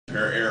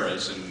compare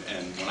eras,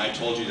 and when I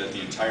told you that the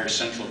entire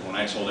Central, when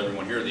I told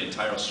everyone here the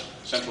entire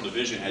Central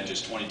Division had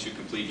just 22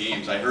 complete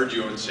games, I heard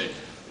you and say,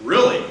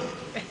 really?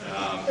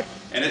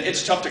 And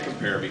it's tough to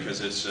compare because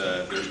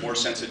there's more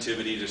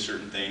sensitivity to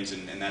certain things,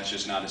 and that's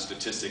just not a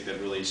statistic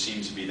that really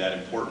seems to be that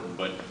important.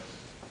 But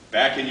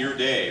back in your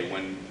day,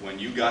 when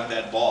you got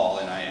that ball,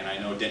 and I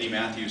know Denny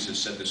Matthews has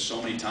said this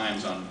so many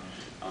times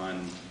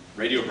on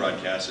radio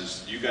broadcasts,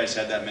 is you guys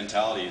had that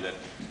mentality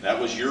that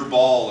was your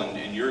ball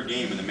and your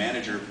game, and the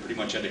manager pretty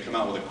much had to come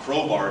out with a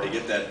crowbar to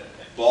get that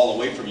ball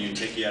away from you and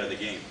take you out of the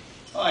game.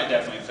 Well, I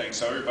definitely think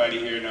so. Everybody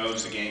here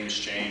knows the game has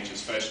changed,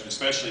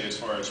 especially as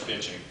far as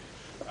pitching.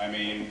 I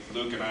mean,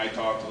 Luke and I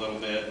talked a little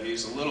bit.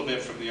 He's a little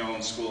bit from the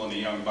old school in the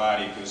young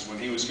body, because when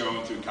he was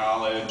going through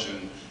college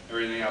and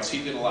everything else,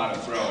 he did a lot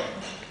of throwing.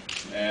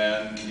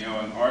 And, you know,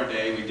 in our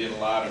day, we did a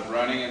lot of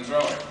running and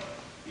throwing.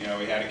 You know,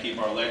 we had to keep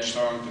our legs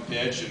strong to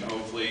pitch and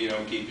hopefully, you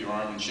know, keep your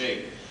arm in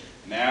shape.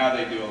 Now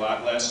they do a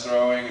lot less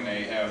throwing and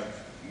they have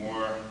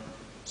more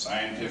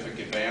scientific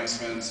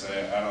advancements.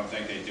 I don't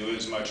think they do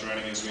as much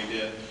running as we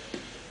did.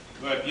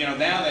 But, you know,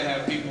 now they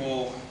have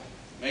people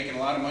making a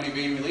lot of money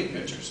being relief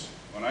pitchers.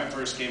 When I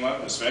first came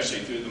up, especially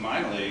through the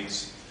minor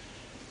leagues,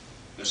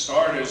 the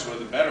starters were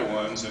the better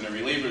ones and the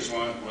relievers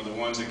were the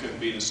ones that couldn't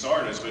be the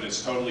starters, but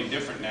it's totally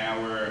different now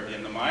where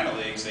in the minor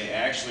leagues they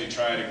actually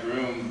try to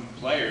groom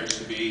players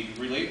to be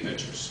relief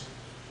pitchers.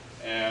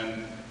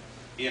 And,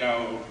 you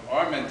know,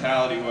 our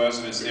mentality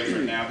wasn't as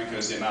different now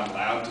because they're not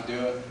allowed to do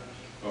it.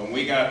 But when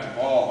we got the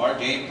ball, our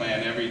game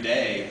plan every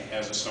day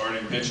as a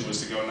starting pitcher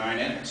was to go 9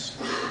 innings.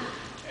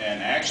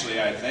 And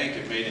actually, I think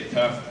it made it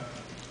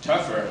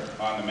tougher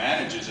on the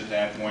managers at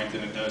that point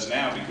than it does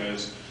now,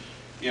 because,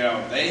 you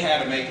know, they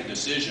had to make a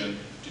decision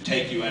to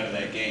take you out of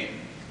that game.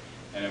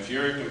 And if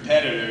you're a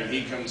competitor and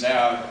he comes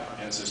out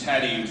and says, how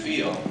do you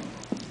feel?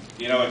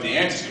 You know what the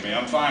answer's going to be,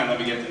 I'm fine, let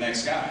me get the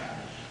next guy.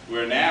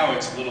 Where now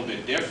it's a little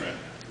bit different,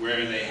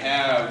 where they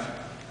have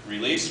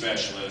relief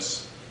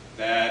specialists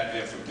that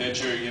if a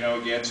pitcher, you know,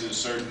 gets a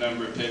certain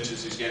number of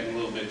pitches, he's getting a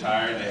little bit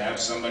tired, they have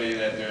somebody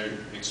that they're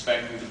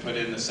expecting to put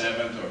in the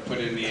 7th or put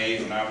in the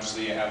 8th, and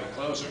obviously you have a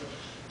closer.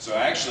 So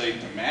actually,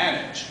 to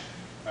manage,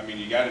 I mean,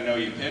 you got to know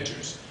your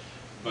pitchers.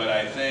 But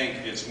I think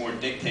it's more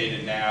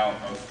dictated now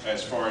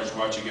as far as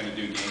what you're going to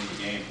do game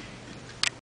to game.